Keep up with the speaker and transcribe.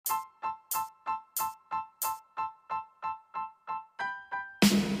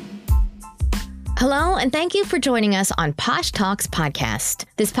Hello, and thank you for joining us on Posh Talks Podcast.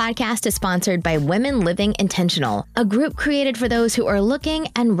 This podcast is sponsored by Women Living Intentional, a group created for those who are looking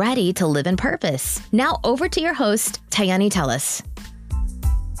and ready to live in purpose. Now over to your host, Tayani Tellis.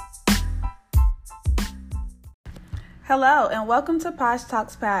 Hello, and welcome to Posh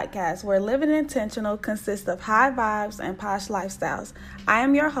Talks Podcast, where living intentional consists of high vibes and posh lifestyles. I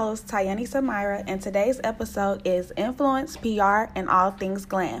am your host, Tayani Samira, and today's episode is Influence, PR, and All Things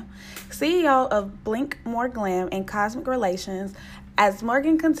Glam. CEO of Blink More Glam and Cosmic Relations. As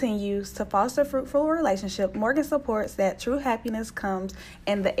Morgan continues to foster fruitful relationship, Morgan supports that true happiness comes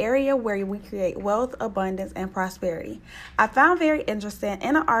in the area where we create wealth, abundance, and prosperity. I found very interesting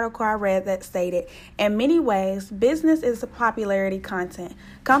in an article I read that stated, in many ways, business is popularity content.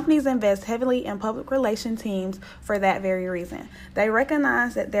 Companies invest heavily in public relation teams for that very reason. They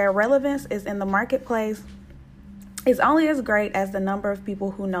recognize that their relevance is in the marketplace is only as great as the number of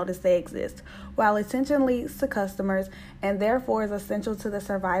people who notice they exist. While attention leads to customers and therefore is essential to the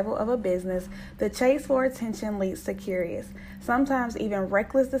survival of a business, the chase for attention leads to curious, sometimes even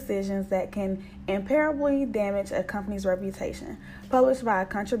reckless decisions that can irreparably damage a company's reputation. Published by a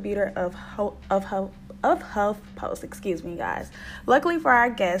contributor of HuffPost, guys. Luckily for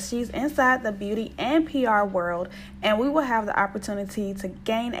our guest, she's inside the beauty and PR world, and we will have the opportunity to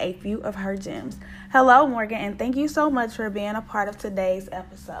gain a few of her gems. Hello, Morgan, and thank you so much for being a part of today's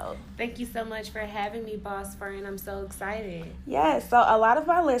episode. Thank you so much for having me, Boss Friend. I'm so excited. Yes, so a lot of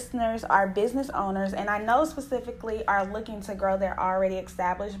my listeners are business owners, and I know specifically are looking to grow their already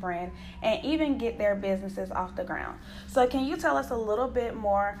established brand and even get their businesses off the ground. So can you tell us a little bit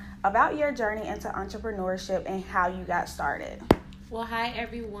more about your journey into entrepreneurship and how you got started? Well, hi,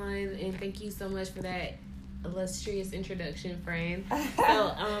 everyone, and thank you so much for that illustrious introduction, friend.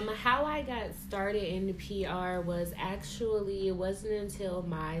 So, how I got started in the PR was actually, it wasn't until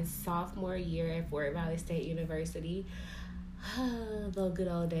my sophomore year at Fort Valley State University, the good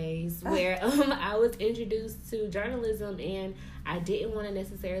old days, where I was introduced to journalism, and I didn't want to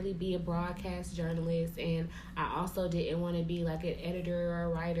necessarily be a broadcast journalist, and I also didn't want to be like an editor or a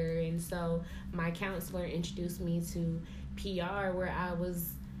writer, and so my counselor introduced me to PR, where I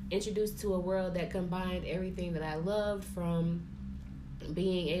was introduced to a world that combined everything that I loved, from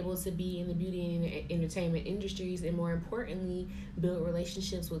being able to be in the beauty and entertainment industries, and more importantly, build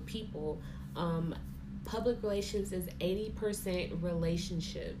relationships with people. Public relations is 80%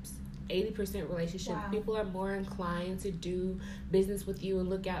 relationships. 80% relationships. Wow. People are more inclined to do business with you and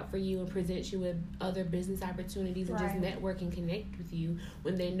look out for you and present you with other business opportunities and just network and connect with you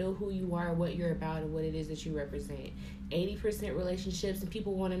when they know who you are, what you're about, and what it is that you represent. 80% relationships, and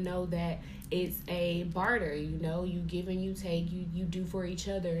people want to know that it's a barter, you give and you take, you do for each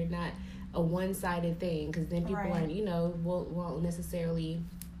other, and not a one-sided thing, because then people aren't, won't necessarily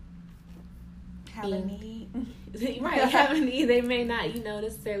have a need. Have a need. They may not,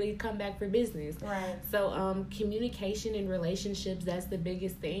 necessarily come back for business. Right. So, communication and relationships, that's the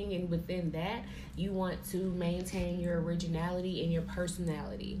biggest thing. And within that, you want to maintain your originality and your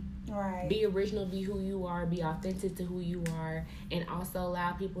personality. Right. Be original, be who you are, be authentic to who you are, and also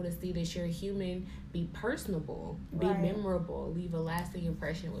allow people to see that you're human, be personable, be memorable, leave a lasting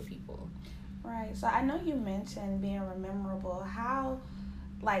impression with people. Right. So, I know you mentioned being memorable. How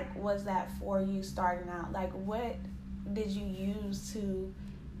was that for you starting out? What did you use to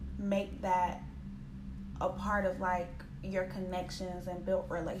make that a part of your connections and build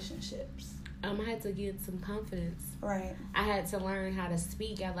relationships? I had to get some confidence. Right. I had to learn how to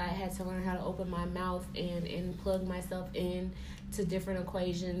speak. I had to learn how to open my mouth and plug myself in to different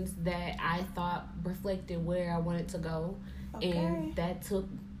equations that I thought reflected where I wanted to go. Okay. And that took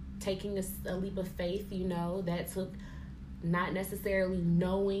taking a leap of faith, that took not necessarily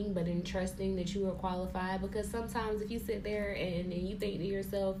knowing, but in trusting that you are qualified. Because sometimes if you sit there and you think to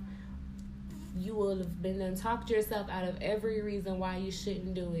yourself, you will have been done talked yourself out of every reason why you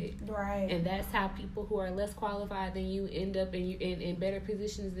shouldn't do it. Right. And that's how people who are less qualified than you end up in better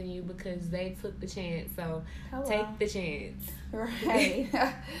positions than you, because they took the chance. So take the chance. Right.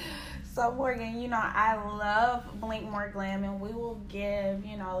 So, Morgan, I love Blink More Glam, and we will give,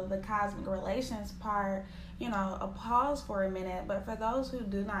 the cosmic relations part, a pause for a minute. But for those who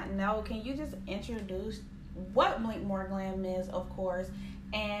do not know, can you just introduce what Blink More Glam is, of course,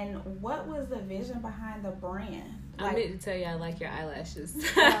 and what was the vision behind the brand? I meant to tell you I like your eyelashes.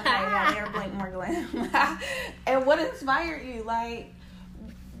 Okay, yeah, they're Blink More Glam. And what inspired you?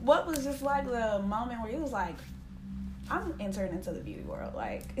 What was just the moment where you was like, I'm entering into the beauty world?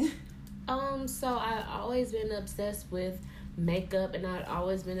 So I've always been obsessed with makeup, and I'd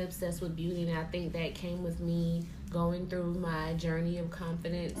always been obsessed with beauty, and I think that came with me going through my journey of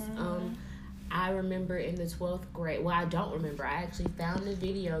confidence. I remember in the 12th grade, well, I don't remember. I actually found a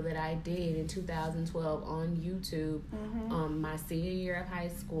video that I did in 2012 on YouTube, my senior year of high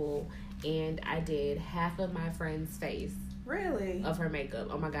school, and I did half of my friend's face. Really? Of her makeup.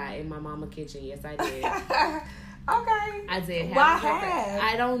 Oh my God, in my mama kitchen. Yes, I did. Okay. I did. Why half?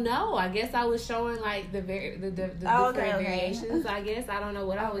 I don't know. I guess I was showing like the different variations. I guess I don't know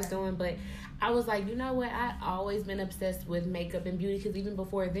what I was doing, but I was like, you know what? I've always been obsessed with makeup and beauty because even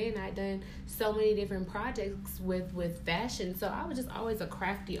before then, I'd done so many different projects with fashion. So I was just always a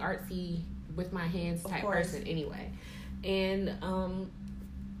crafty, artsy, with my hands type person anyway. And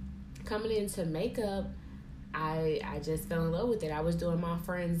coming into makeup, I just fell in love with it. I was doing my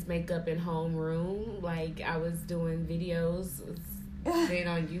friend's makeup in homeroom. Like, I was doing videos then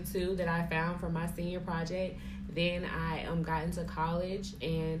on YouTube that I found for my senior project. Then I got into college,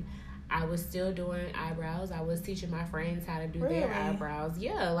 and I was still doing eyebrows. I was teaching my friends how to do their eyebrows.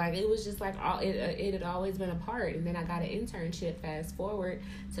 Yeah, like, it was just like it had always been a part. And then I got an internship, fast forward,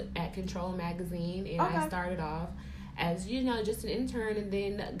 at Control Magazine, and I started off as, you know, just an intern, and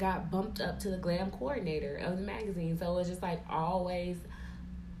then got bumped up to the glam coordinator of the magazine. So it was just like always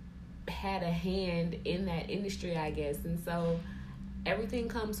had a hand in that industry, I guess. And so everything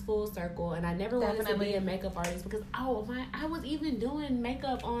comes full circle, and I never wanted to be a makeup artist because I was even doing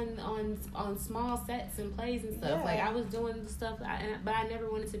makeup on small sets and plays and stuff. Like, I was doing the stuff, but I never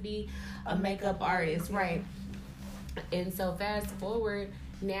wanted to be a makeup artist, right? And so fast forward,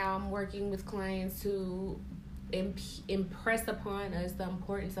 now I'm working with clients who impress upon us the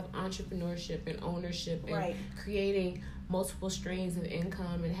importance of entrepreneurship and ownership and creating multiple streams of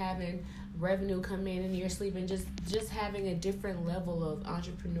income and having revenue come in your sleep, and just having a different level of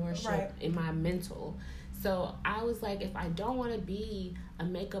entrepreneurship in my mental. So I was like, if I don't want to be a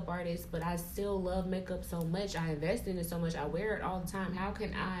makeup artist, but I still love makeup so much, I invest in it so much, I wear it all the time, how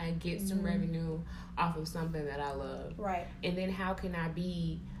can I get some revenue off of something that I love? Right. And then how can I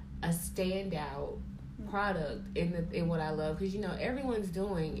be a standout product in what I love? Because, you know, everyone's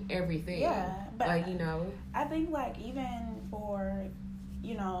doing everything. Yeah, but, like, you know, I think, like, even for,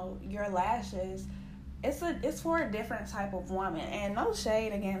 you know, your lashes, it's for a different type of woman, and no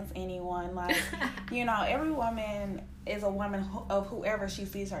shade against anyone. Like, you know, every woman is a woman of whoever she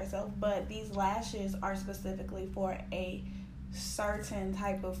sees herself, but these lashes are specifically for a certain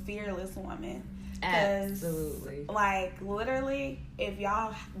type of fearless woman. Absolutely. Like, literally, if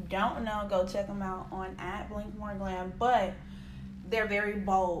y'all don't know, go check them out on @BlinkMoreGlam. But they're very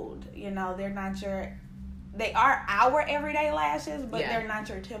bold. You know, they are our everyday lashes, but they're not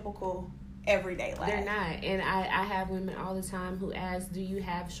your typical everyday lash. They're not. And I have women all the time who ask, do you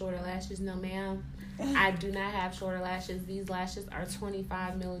have shorter lashes? No, ma'am. I do not have shorter lashes. These lashes are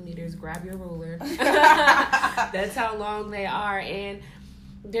 25 millimeters. Grab your ruler. That's how long they are. And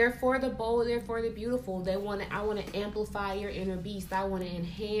they're for the bold, they're for the beautiful. I want to amplify your inner beast. I want to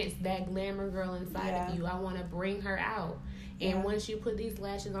enhance that glamour girl inside of you. I want to bring her out. And once you put these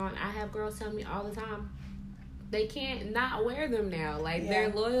lashes on, I have girls tell me all the time, they can't not wear them now. Like, their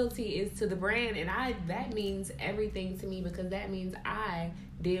loyalty is to the brand, and that means everything to me, because that means I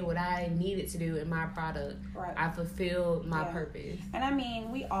did what I needed to do in my product. Right. I fulfilled my purpose. And I mean,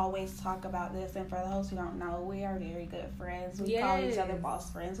 we always talk about this, and for those who don't know, we are very good friends. We call each other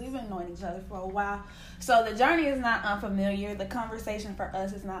boss friends. We've been knowing each other for a while. So the journey is not unfamiliar. The conversation for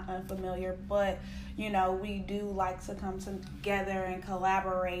us is not unfamiliar, but, you know, we do like to come together and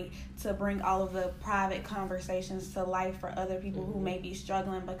collaborate to bring all of the private conversations to life for other people who may be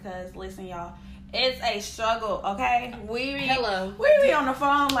struggling, because, listen, y'all, it's a struggle, okay? We be on the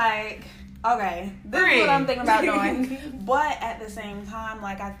phone like, okay, this is what I'm thinking about doing. But at the same time,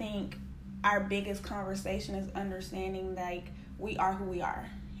 like, I think our biggest conversation is understanding, like, we are who we are.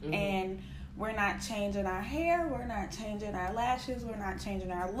 And we're not changing our hair, we're not changing our lashes, we're not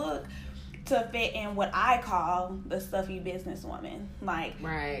changing our look to fit in what I call the stuffy businesswoman. Like,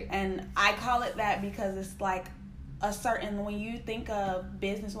 and I call it that because it's like when you think of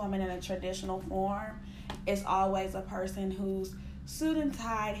businesswoman in a traditional form, it's always a person who's suit and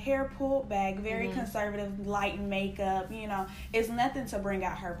tied, hair pulled back, very conservative, light makeup, you know. It's nothing to bring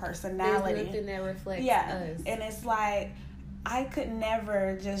out her personality. There's nothing that reflects us. And it's like, I could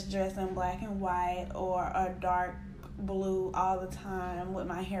never just dress in black and white or a dark blue all the time with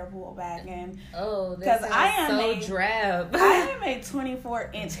my hair pulled back, and because I am drab. I am a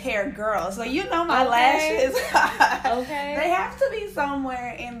 24-inch hair girl, so you know my lashes. They have to be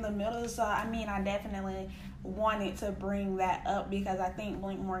somewhere in the middle. So I mean, I definitely wanted to bring that up because I think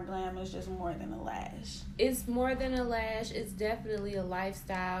Blink More Glam is just more than a lash. It's more than a lash. It's definitely a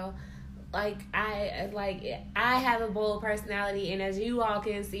lifestyle. I have a bold personality, and as you all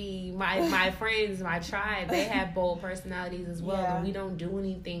can see, my friends, my tribe, they have bold personalities as well. Yeah. And we don't do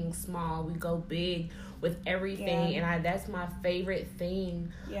anything small. We go big with everything. Yeah. And that's my favorite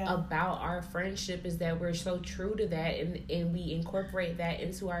thing about our friendship, is that we're so true to that, and we incorporate that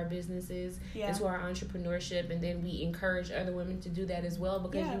into our businesses, into our entrepreneurship, and then we encourage other women to do that as well,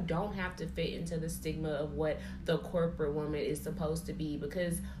 because you don't have to fit into the stigma of what the corporate woman is supposed to be,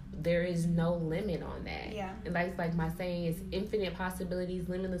 because there is no limit on that. Yeah. And like my saying is, infinite possibilities,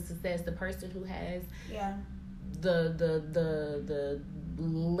 limitless success. The person who has the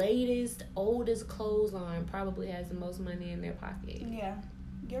latest, oldest clothes on probably has the most money in their pocket. Yeah,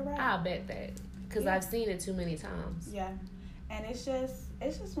 you're right. I'll bet that, because I've seen it too many times. Yeah, and it's just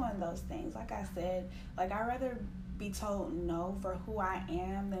one of those things. Like I said, like, I'd rather be told no for who I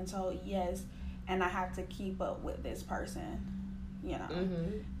am than told yes, and I have to keep up with this person. You know,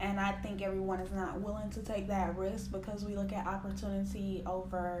 and I think everyone is not willing to take that risk, because we look at opportunity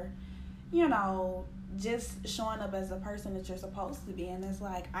over, you know, just showing up as the person that you're supposed to be. And it's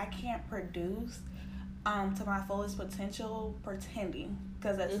like, I can't produce to my fullest potential pretending,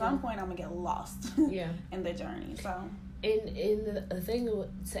 because at some point I'm gonna get lost in the journey. So, and the thing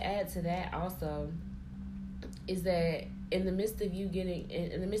to add to that also is that in the midst of you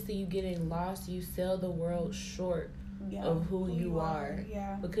getting lost, you sell the world short of who you are.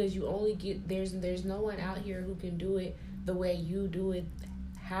 Yeah. Because you only get, there's no one out here who can do it the way you do it,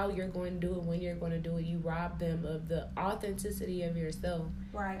 how you're going to do it, when you're going to do it. You rob them of the authenticity of yourself.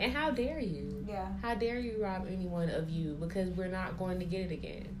 Right. And how dare you? Yeah. How dare you rob anyone of you, because we're not going to get it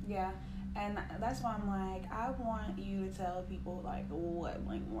again. Yeah. And that's why I'm like, I want you to tell people, like, what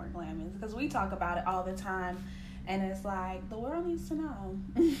Blink More Glam is, because we talk about it all the time. And it's like, the world needs to know.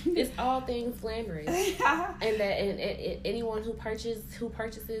 It's all things glamorous. And that and anyone who purchases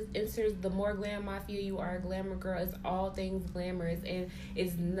enters the More Glam Mafia. You are a glamour girl. It's all things glamorous, and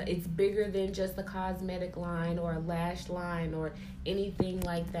it's bigger than just a cosmetic line or a lash line or anything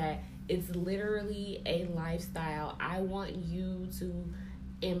like that. It's literally a lifestyle. I want you to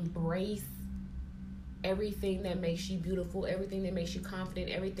embrace everything that makes you beautiful, everything that makes you confident,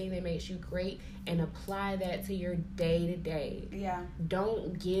 everything that makes you great, and apply that to your day-to-day. Yeah.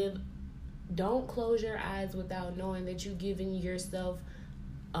 Don't close your eyes without knowing that you're giving yourself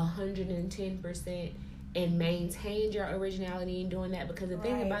 110% and maintain your originality in doing that. Because the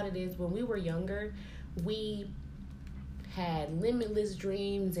thing about it is, when we were younger, we had limitless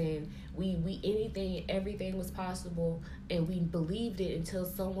dreams, and everything was possible, and we believed it until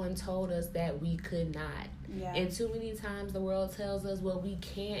someone told us that we could not. Yeah. And too many times the world tells us what we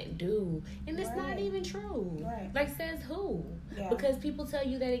can't do, and it's not even true. Like, says who? Yeah. Because people tell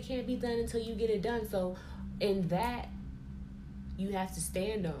you that it can't be done until you get it done. So in that, you have to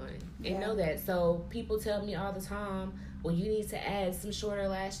stand on and know that. So people tell me all the time, well, you need to add some shorter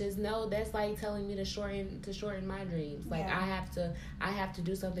lashes. No, that's like telling me to shorten my dreams. Like, I have to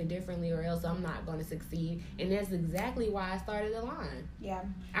do something differently, or else I'm not going to succeed. And that's exactly why I started the line. Yeah.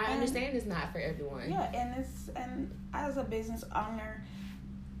 I understand it's not for everyone. Yeah, and as a business owner,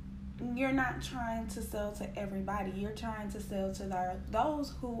 you're not trying to sell to everybody. You're trying to sell to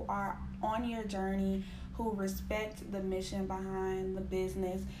those who are on your journey, who respect the mission behind the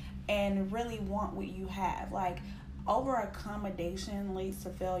business and really want what you have. Like, over accommodation leads to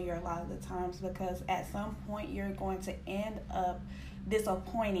failure a lot of the times, because at some point you're going to end up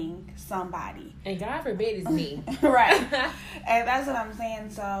disappointing somebody. And God forbid it's me. Right. And that's what I'm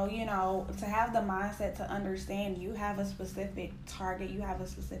saying. So, you know, to have the mindset to understand you have a specific target, you have a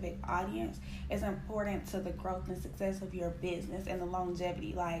specific audience, is important to the growth and success of your business and the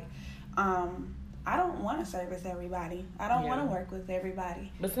longevity. Like, I don't want to service everybody. I don't want to work with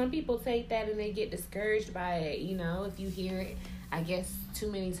everybody. But some people take that and they get discouraged by it. You know, if you hear it, I guess,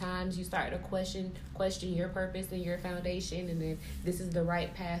 too many times, you start to question your purpose and your foundation, and then this is the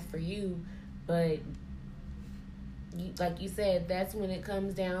right path for you. But like you said, that's when it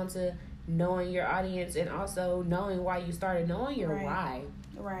comes down to knowing your audience, and also knowing why you started, knowing your why.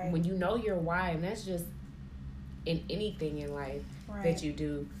 Right. When you know your why, and that's just in anything in life that you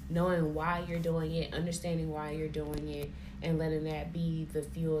do, knowing why you're doing it, understanding why you're doing it, and letting that be the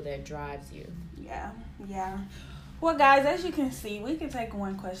fuel that drives you. Yeah. Well, guys, as you can see, we can take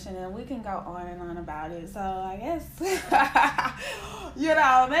one question and we can go on and on about it. So I guess, you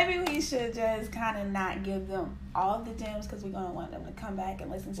know, maybe we should just kind of not give them all the gems, because we're going to want them to come back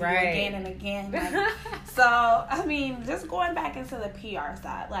and listen to you again and again. Like, so, I mean, just going back into the PR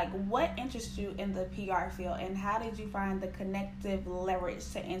side, like, what interests you in the PR field, and how did you find the connective leverage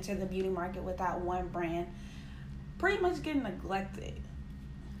to enter the beauty market without one brand pretty much getting neglected?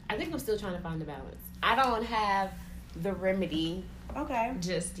 I think I'm still trying to find the balance. I don't have the remedy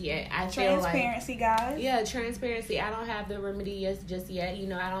just yet. I feel like transparency, guys. Yeah, transparency. I don't have the remedy just yet. You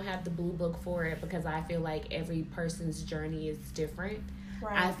know, I don't have the blue book for it because I feel like every person's journey is different.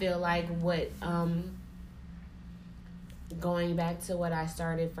 Right. I feel like going back to what I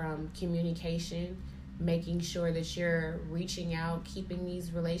started from communication, making sure that you're reaching out, keeping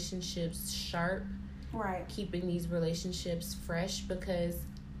these relationships sharp, right, keeping these relationships fresh, because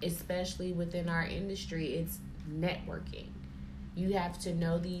especially within our industry, it's networking. You have to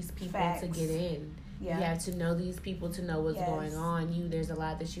know these people to get in. Yeah. You have to know these people to know what's going on. There's a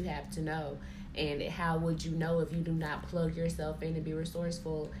lot that you have to know. And how would you know if you do not plug yourself in and be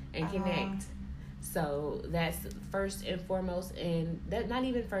resourceful and connect? So that's first and foremost, and that not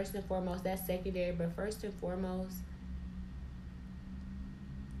even first and foremost, that's secondary, but first and foremost.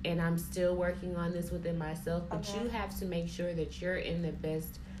 And I'm still working on this within myself, but you have to make sure that you're in the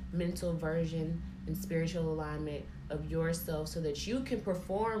best mental version and spiritual alignment of yourself so that you can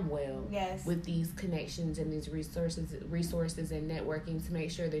perform well with these connections and these resources and networking, to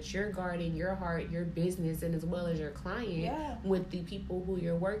make sure that you're guarding your heart, your business, and as well as your client with the people who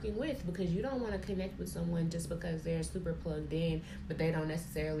you're working with, because you don't want to connect with someone just because they're super plugged in but they don't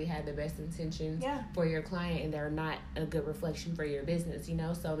necessarily have the best intentions for your client, and they're not a good reflection for your business, you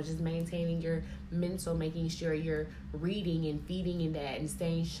know. So just maintaining your mental, making sure you're reading and feeding in that and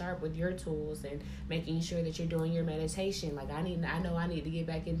staying sharp with your tools, and making sure that you're doing your meditation. Like I know I need to get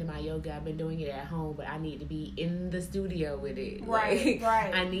back into my yoga. I've been doing it at home, but I need to be in the studio with it. Right.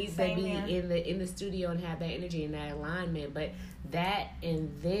 I need to be in the studio and have that energy and that alignment. But that,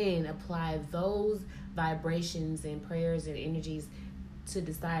 and then apply those vibrations and prayers and energies to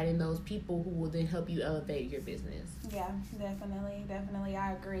deciding those people who will then help you elevate your business. Yeah, definitely,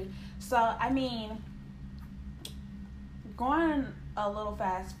 I agree. So, I mean, going a little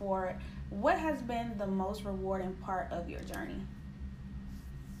fast forward, what has been the most rewarding part of your journey?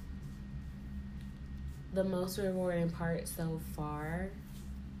 The most rewarding part so far?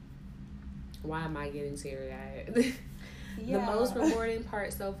 Why am I getting teary-eyed? The most rewarding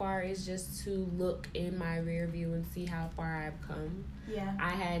part so far is just to look in my rear view and see how far I've come. Yeah.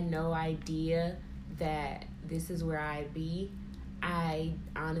 I had no idea that this is where I'd be. I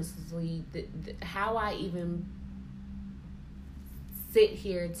honestly, how I even sit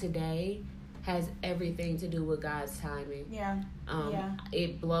here today has everything to do with God's timing.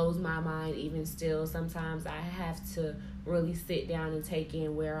 It blows my mind even still. Sometimes I have to really sit down and take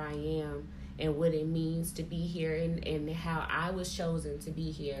in where I am and what it means to be here, and how I was chosen to be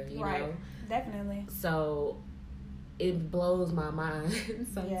here, you know? Definitely. So it blows my mind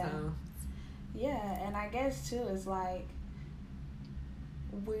sometimes. Yeah, and I guess too, it's like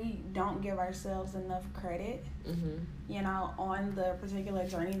we don't give ourselves enough credit, you know, on the particular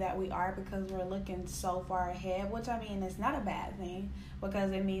journey that we are, because we're looking so far ahead, which, I mean, it's not a bad thing,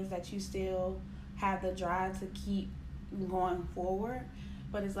 because it means that you still have the drive to keep going forward.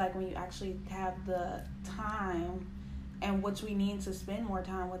 But it's like when you actually have the time, and which we need to spend more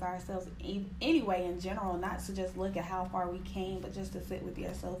time with ourselves anyway in general, not to just look at how far we came, but just to sit with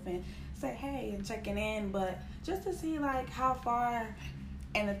yourself and say, hey, and checking in, but just to see like how far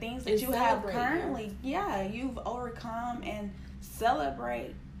and the things that you have currently, you've overcome, and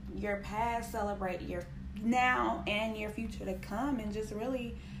celebrate your past, celebrate your now and your future to come, and just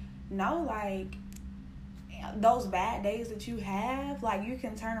really know, like, those bad days that you have, like, you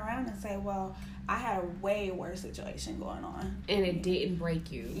can turn around and say, well, I had a way worse situation going on. And it didn't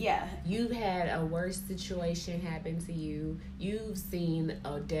break you. Yeah. You've had a worse situation happen to you. You've seen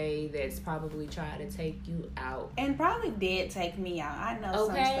a day that's probably tried to take you out. And probably did take me out. I know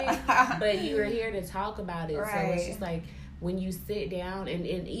some stuff. But you were here to talk about it. Right. So it's just like, when you sit down, and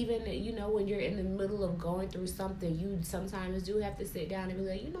even, you know, when you're in the middle of going through something, you sometimes do have to sit down and be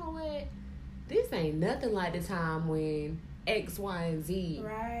like, you know what? This ain't nothing like the time when X, Y, and Z.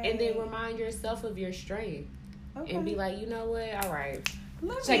 Right. And then remind yourself of your strength. Okay. And be like, you know what? All right.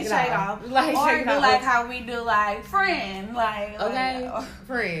 Let me check it off. Like, or do like how we do, like, friend.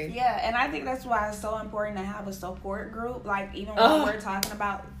 Friend. Yeah, and I think that's why it's so important to have a support group. Like, even when we're talking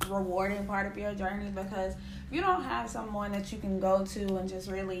about rewarding part of your journey, because if you don't have someone that you can go to and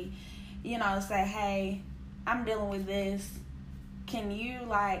just really, you know, say, hey, I'm dealing with this. Can you,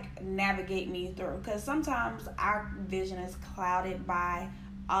 like, navigate me through? Because sometimes our vision is clouded by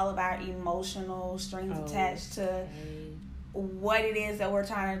all of our emotional strings attached to what it is that we're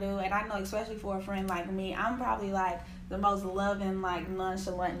trying to do. And I know, especially for a friend like me, I'm probably, like, the most loving, like,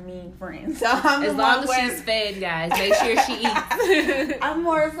 nonchalant, mean friend. So I'm as long as she's fed, guys, make sure she eats. I'm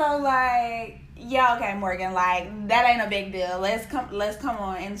more so, like, yeah, okay, Morgan, like, that ain't a big deal. Let's come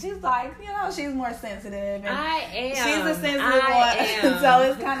on. And she's like, you know, she's more sensitive. And I am. She's a sensitive one. So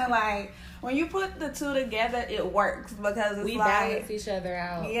it's kind of like, when you put the two together, it works because it's we like, balance each other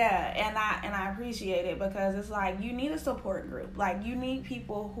out. Yeah, and I appreciate it because it's like you need a support group. Like, you need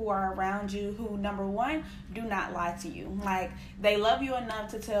people who are around you who, number one, do not lie to you. Like, they love you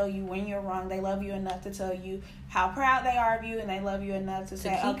enough to tell you when you're wrong. They love you enough to tell you how proud they are of you, and they love you enough to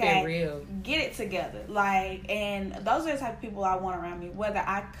say, keep okay, it real. Get it together. Like, and those are the type of people I want around me. Whether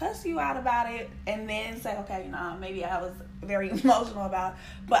I cuss you out about it and then say, okay, you know, maybe I was very emotional about it,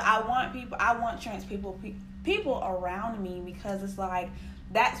 but I want trans people around me because it's like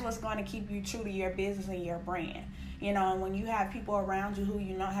that's what's going to keep you true to your business and your brand. You know, and when you have people around you who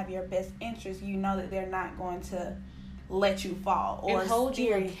you know have your best interests, you know that they're not going to let you fall or and hold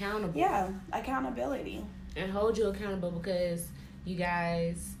you accountable. Yeah, accountability. And hold you accountable because you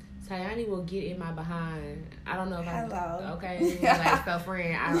guys, Tayani will get in my behind. I don't know if Hello. Okay, like, so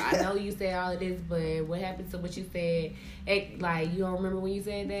friend, I know you said all of this, but what happened to what you said? Like, you don't remember when you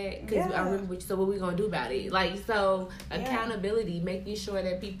said that? Because I remember so what we gonna do about it? Like, so accountability, making sure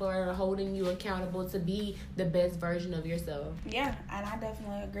that people are holding you accountable to be the best version of yourself. Yeah, and I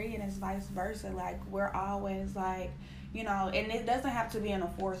definitely agree, and it's vice versa. Like, we're always like, you know, and it doesn't have to be in a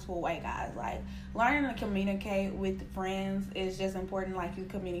forceful way, guys. Like, learning to communicate with friends is just important like you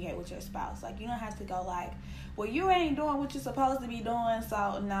communicate with your spouse. Like, you don't have to go like, well, you ain't doing what you're supposed to be doing.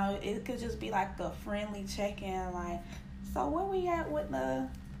 So, no, it could just be like a friendly check-in. Like, so where we at with the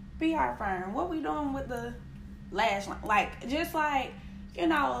PR firm? What we doing with the lash line? Like, just like, you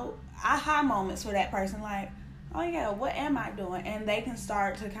know, aha moments for that person. Like, oh yeah, what am I doing? And they can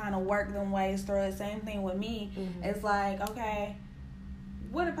start to kind of work them ways through it. Same thing with me. Mm-hmm. It's like, okay,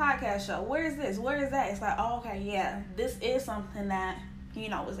 what a podcast show? Where is this? Where is that? It's like, oh, okay, yeah, this is something that, you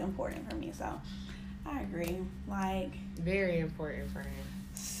know, was important for me. So I agree. Like, very important for him.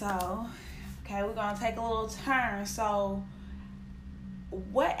 So, okay, we're gonna take a little turn. So,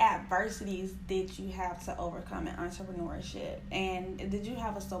 what adversities did you have to overcome in entrepreneurship, and did you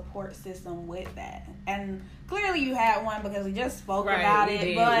have a support system with that? And clearly you had one because we just spoke about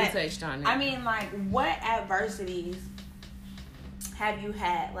it. But we touched on it. I mean, like, what adversities have you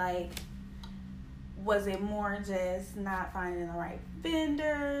had? Like, was it more just not finding the right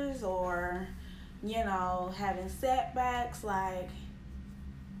vendors, or, you know, having setbacks? Like,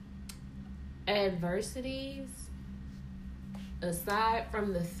 adversities, aside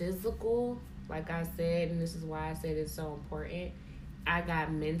from the physical, like I said, and this is why I said it's so important, I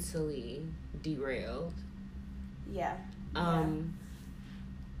got mentally derailed. Yeah.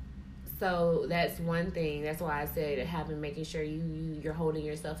 So that's one thing. That's why I said making sure you're holding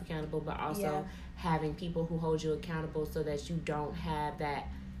yourself accountable, but also having people who hold you accountable so that you don't have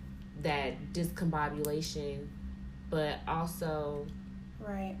that discombobulation, but also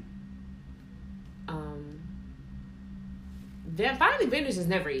finding vendors is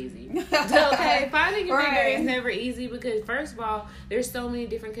never easy. Okay, finding a vendor is never easy because, first of all, there's so many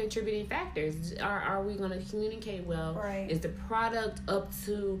different contributing factors. Are we going to communicate well? Right. Is the product up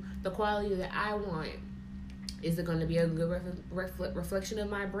to the quality that I want? Is it going to be a good reflection of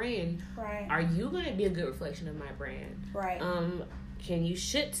my brand? Right. Are you going to be a good reflection of my brand? Right. Can you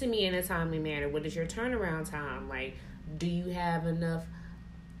ship to me in a timely manner? What is your turnaround time? Like, do you have enough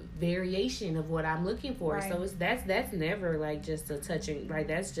variation of what I'm looking for? Right. So that's never like just a touching, like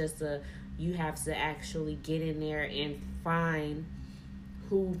that's just you have to actually get in there and find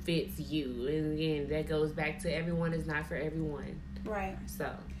who fits you. And again, that goes back to everyone is not for everyone. Right. So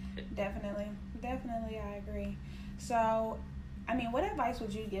definitely I agree. So, I mean, what advice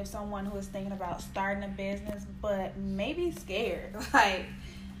would you give someone who is thinking about starting a business but maybe scared? Like,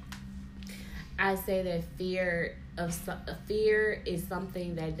 I say that fear is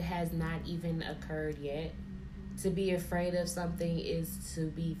something that has not even occurred yet. To be afraid of something is to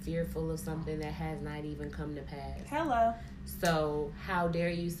be fearful of something that has not even come to pass. Hello. So how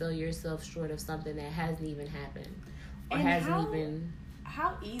dare you sell yourself short of something that hasn't even happened or and hasn't even...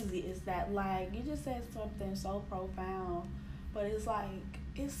 How easy is that? Like, you just said something so profound, but it's like,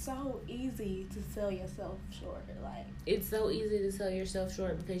 it's so easy to sell yourself short. Like, it's so easy to sell yourself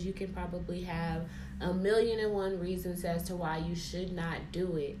short because you can probably have 1,000,001 reasons as to why you should not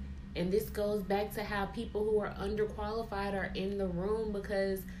do it. And this goes back to how people who are underqualified are in the room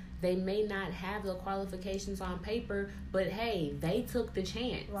because they may not have the qualifications on paper, but hey, they took the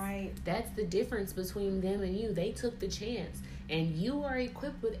chance. Right. That's the difference between them and you. They took the chance. And you are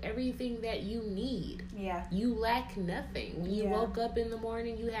equipped with everything that you need. Yeah. You lack nothing. When you woke up in the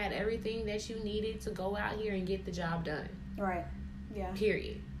morning, you had everything that you needed to go out here and get the job done. Right. Yeah.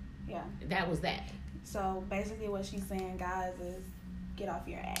 Period. Yeah. That was that. So basically what she's saying, guys, is get off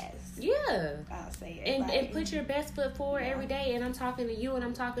your ass. Yeah. I'll say it. And put your best foot forward every day. And I'm talking to you and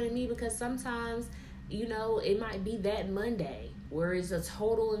I'm talking to me because sometimes, you know, it might be that Monday where it's a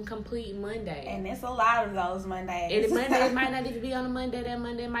total and complete Monday. And it's a lot of those Mondays. And Monday might not even be on a Monday. That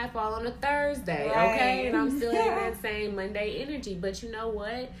Monday might fall on a Thursday, okay? And I'm still in that same Monday energy. But you know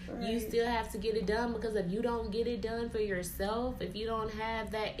what? Right. You still have to get it done, because if you don't get it done for yourself, if you don't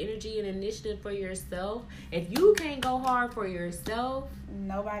have that energy and initiative for yourself, if you can't go hard for yourself,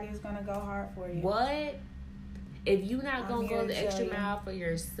 nobody's going to go hard for you. What? If you're not going to go the extra mile for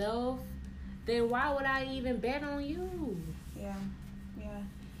yourself, then why would I even bet on you? Yeah.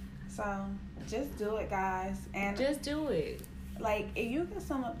 So, just do it, guys. And just do it. Like, if you could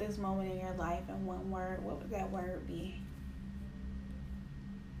sum up this moment in your life in one word, what would that word be?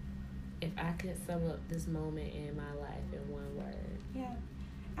 If I could sum up this moment in my life in one word. Yeah.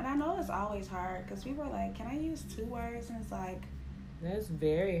 And I know it's always hard, because people are like, can I use 2 words? And it's like... That's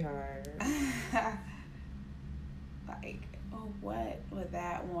very hard. Like, what would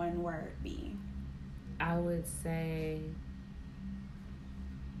that one word be? I would say...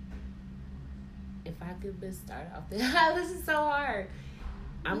 If I could just start off this is so hard.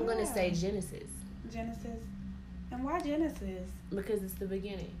 I'm going to say Genesis. Genesis? And why Genesis? Because it's the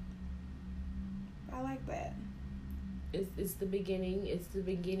beginning. I like that. It's the beginning. It's the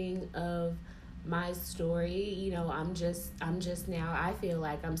beginning of my story. You know, I'm just now, I feel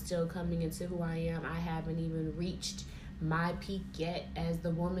like I'm still coming into who I am. I haven't even reached my peak yet as the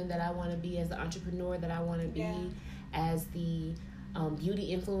woman that I want to be, as the entrepreneur that I want to be, as the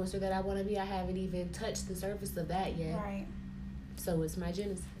beauty influencer that I want to be. I haven't even touched the surface of that yet. Right. So it's my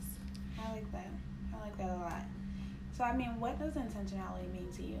Genesis. I like that. I like that a lot. So, I mean, what does intentionality mean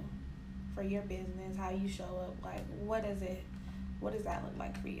to you for your business? How you show up? Like, what does that look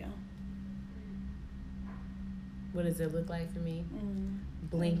like for you? What does it look like for me? Mm-hmm.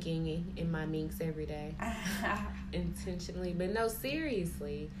 Blinking in my minks every day. Intentionally. But no,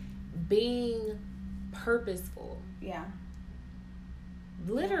 seriously. Being purposeful. Yeah.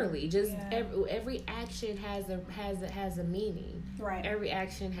 Literally, just every action has a meaning. Right. Every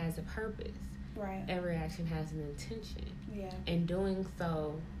action has a purpose. Right. Every action has an intention. Yeah. And doing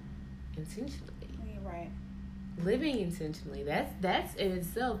so intentionally. Right. Living intentionally. That's in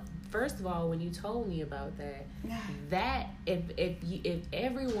itself. First of all, when you told me about that if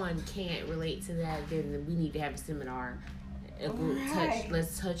everyone can't relate to that, then we need to have a seminar, a group touch.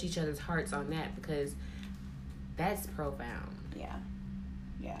 Let's touch each other's hearts on that, because that's profound. Yeah.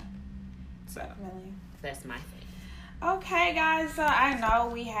 So definitely. That's my thing. Okay, guys. So I know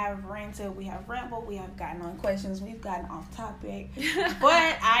we have ranted, we have rambled, we have gotten on questions, we've gotten off topic,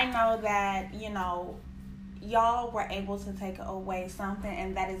 but I know that y'all were able to take away something,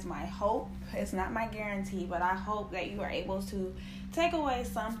 and that is my hope. It's not my guarantee, but I hope that you are able to take away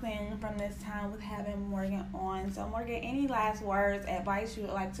something from this time with having Morgan on. So, Morgan, any last words, advice you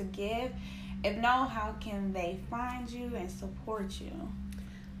would like to give? If no, how can they find you and support you?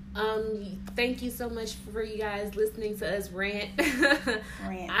 Thank you so much for you guys listening to us rant.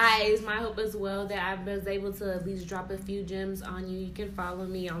 It's my hope as well that I was able to at least drop a few gems on you. You can follow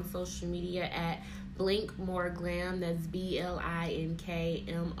me on social media at Blink More Glam. That's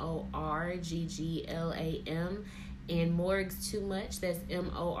BLINKMORGGLAM. And Morg's Too Much. That's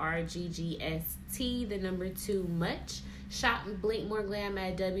MORGGST, the number 2 much. Shop Blink More Glam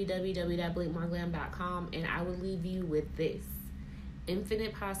at www.blinkmoreglam.com. And I will leave you with this: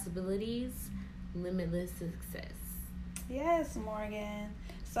 infinite possibilities, limitless success. Yes, Morgan.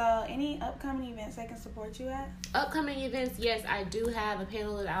 So, any upcoming events they can support you at? Upcoming events, yes, I do have a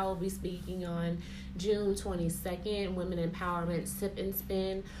panel that I will be speaking on June 22nd, Women Empowerment Sip and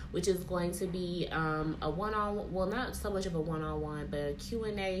Spin, which is going to be a one-on-one, well, not so much of a one-on-one, but a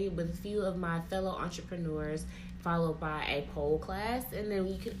Q&A with a few of my fellow entrepreneurs, followed by a pole class. And then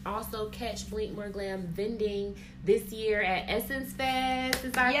you can also catch Blink More Glam vending this year at Essence Fest.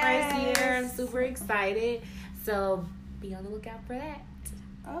 It's our first year. I'm super excited. So be on the lookout for that.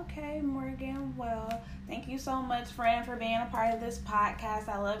 Okay, Morgan. Well, thank you so much, friend, for being a part of this podcast.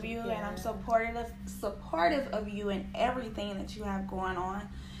 I love you, and I'm supportive of you and everything that you have going on.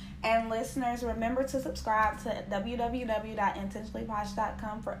 And listeners, remember to subscribe to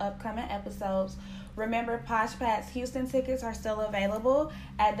www.intentionallyposh.com for upcoming episodes. Remember, Posh Pat's Houston tickets are still available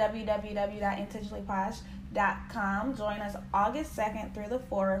at www.intentionallyposh.com. Join us August 2nd through the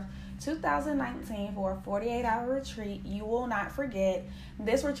 4th 2019 for a 48-hour retreat you will not forget.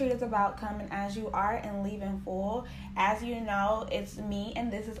 This retreat is about coming as you are and leaving full. As you know, it's me,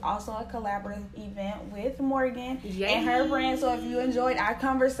 and this is also a collaborative event with Morgan and her brand. So if you enjoyed our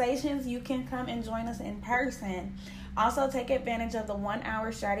conversations, you can come and join us in person. Also, take advantage of the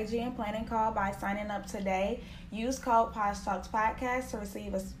 1-hour strategy and planning call by signing up today. Use code Posh Talks Podcast to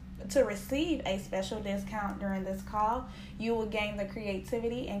receive a special discount during this call. You will gain the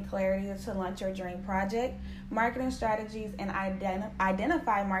creativity and clarity to launch your dream project, marketing strategies, and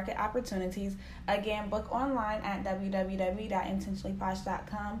identify market opportunities. Again, book online at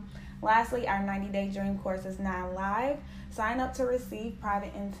www.intentionallyposh.com. Lastly, our 90-day dream course is now live. Sign up to receive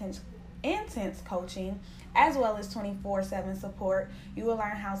private intense coaching as well as 24/7 support. You will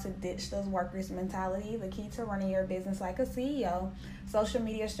learn how to ditch those workers' mentality, the key to running your business like a CEO, social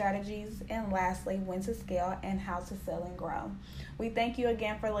media strategies, and lastly, when to scale and how to sell and grow. We thank you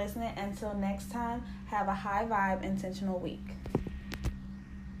again for listening. Until next time, have a high vibe, intentional week.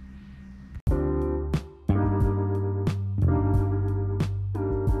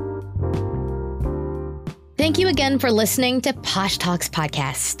 Thank you again for listening to Posh Talks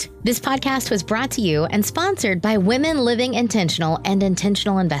Podcast. This podcast was brought to you and sponsored by Women Living Intentional and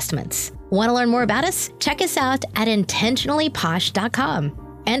Intentional Investments. Want to learn more about us? Check us out at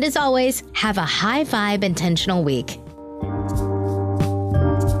intentionallyposh.com. And as always, have a high vibe intentional week.